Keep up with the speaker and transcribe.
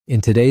In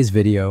today's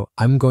video,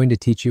 I'm going to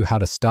teach you how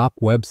to stop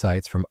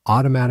websites from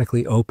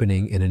automatically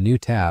opening in a new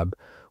tab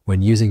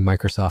when using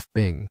Microsoft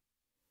Bing.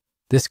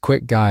 This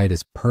quick guide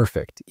is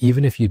perfect,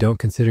 even if you don't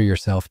consider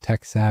yourself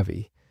tech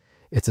savvy.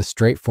 It's a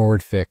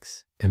straightforward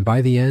fix, and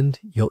by the end,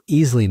 you'll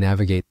easily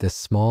navigate this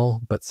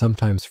small but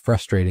sometimes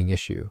frustrating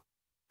issue.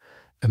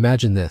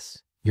 Imagine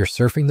this. You're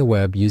surfing the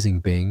web using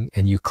Bing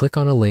and you click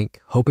on a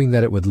link hoping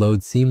that it would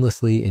load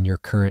seamlessly in your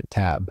current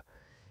tab.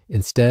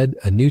 Instead,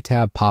 a new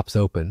tab pops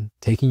open,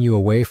 taking you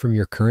away from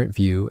your current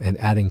view and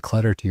adding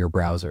clutter to your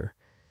browser.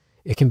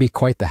 It can be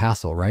quite the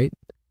hassle, right?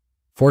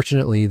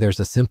 Fortunately,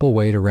 there's a simple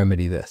way to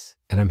remedy this,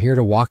 and I'm here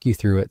to walk you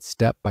through it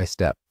step by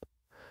step.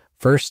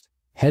 First,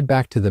 head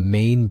back to the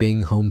main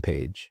Bing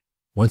homepage.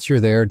 Once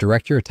you're there,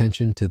 direct your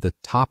attention to the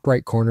top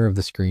right corner of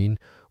the screen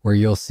where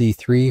you'll see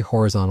 3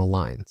 horizontal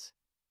lines.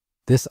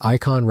 This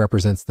icon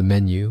represents the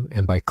menu,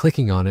 and by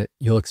clicking on it,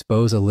 you'll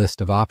expose a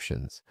list of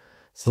options.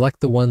 Select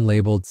the one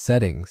labeled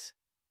Settings.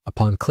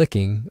 Upon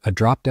clicking, a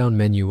drop-down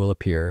menu will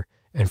appear,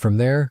 and from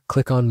there,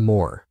 click on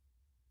More.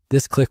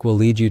 This click will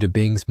lead you to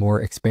Bing's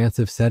more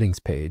expansive settings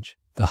page,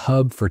 the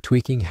hub for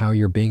tweaking how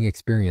your Bing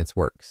experience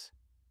works.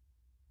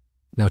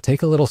 Now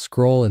take a little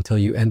scroll until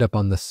you end up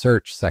on the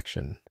Search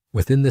section.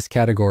 Within this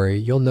category,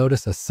 you'll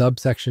notice a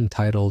subsection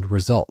titled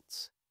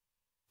Results.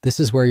 This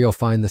is where you'll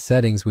find the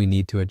settings we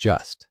need to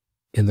adjust.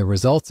 In the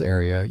Results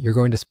area, you're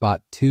going to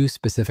spot 2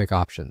 specific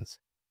options.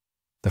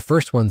 The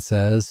first one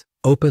says,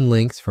 Open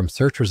links from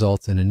search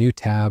results in a new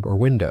tab or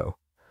window.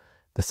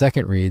 The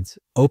second reads,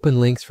 Open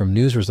links from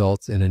news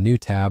results in a new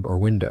tab or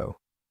window.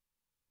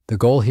 The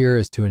goal here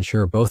is to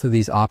ensure both of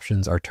these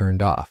options are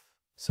turned off.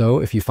 So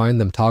if you find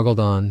them toggled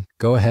on,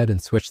 go ahead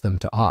and switch them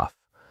to off.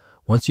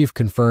 Once you've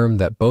confirmed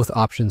that both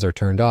options are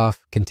turned off,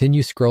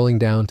 continue scrolling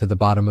down to the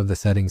bottom of the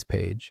settings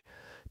page.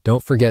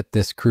 Don't forget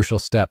this crucial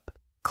step.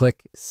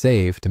 Click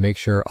Save to make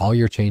sure all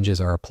your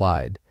changes are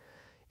applied.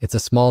 It's a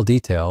small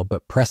detail,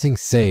 but pressing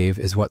Save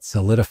is what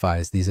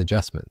solidifies these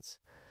adjustments.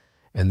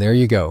 And there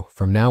you go.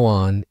 From now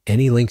on,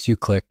 any links you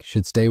click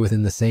should stay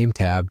within the same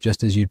tab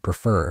just as you'd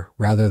prefer,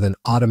 rather than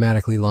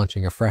automatically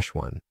launching a fresh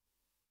one.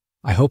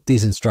 I hope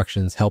these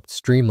instructions helped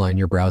streamline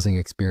your browsing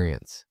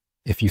experience.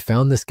 If you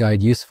found this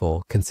guide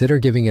useful, consider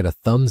giving it a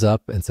thumbs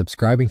up and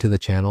subscribing to the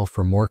channel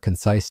for more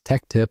concise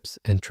tech tips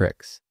and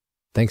tricks.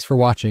 Thanks for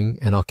watching,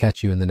 and I'll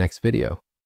catch you in the next video.